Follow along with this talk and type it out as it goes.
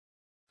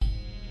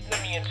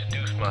Let me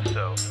introduce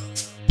myself.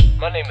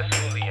 My name is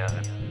Julian,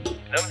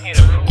 and I'm here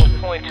to prove a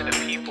point to the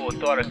people who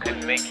thought I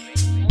couldn't make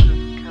it.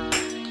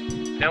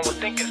 Now I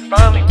think it's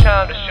finally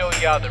time to show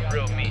y'all the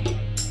real me.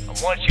 I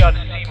want y'all to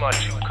see my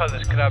true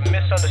colors, cause I've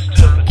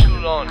misunderstood for too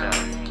long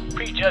now.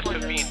 Prejudged for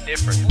being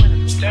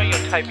different,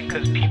 stereotyped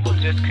because people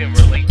just couldn't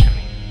relate to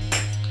me.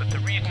 But the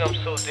reason I'm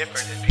so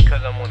different is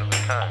because I'm one of a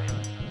kind.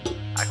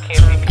 I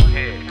can't be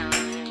compared,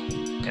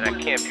 and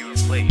I can't be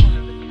replaced.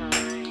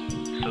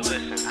 So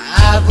listen.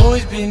 I've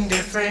always been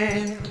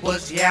different,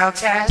 was the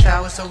outcast, I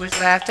was always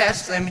laughed at,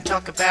 so let me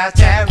talk about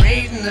that.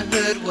 Raised in the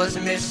hood, was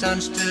a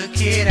misunderstood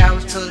kid, I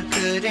was told I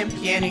couldn't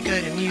be any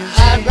good at music.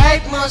 I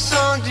write my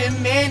songs in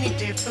many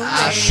different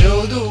ways. I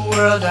show the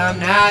world I'm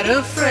not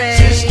afraid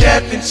to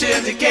step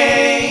into the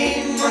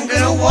game. I'm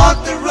gonna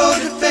walk the road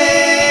to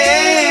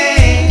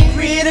fame,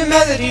 creating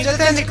melodies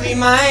authentically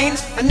mine.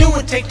 I knew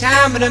it'd take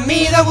time, but to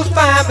me that was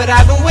fine. But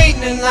I've been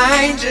waiting in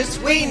line,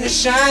 just waiting to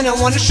shine. I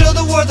wanna show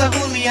the world that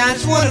Julian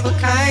is one of a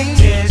kind.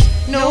 There's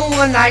no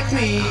one like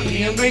me, I'm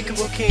the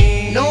unbreakable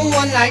king. No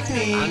one like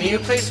me, I'm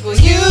irreplaceable.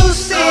 You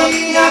say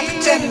I'm not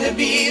pretending to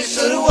be,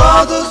 so to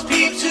all those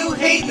peeps who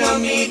hating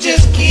on me,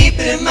 just keep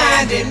it in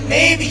mind, and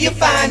maybe you'll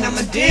find I'm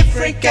a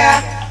different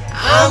guy.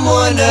 I'm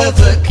one of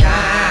a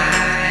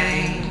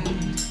kind.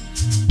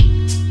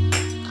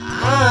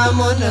 I'm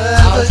one of a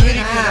kind. I was really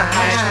good in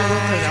high school,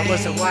 cause I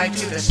was a white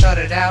dude that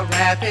started out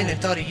rapping and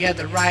thought he had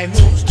the right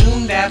moves.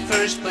 Doomed at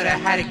first, but I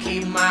had to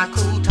keep my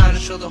cool. Time to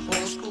show the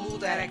whole school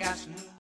that I got some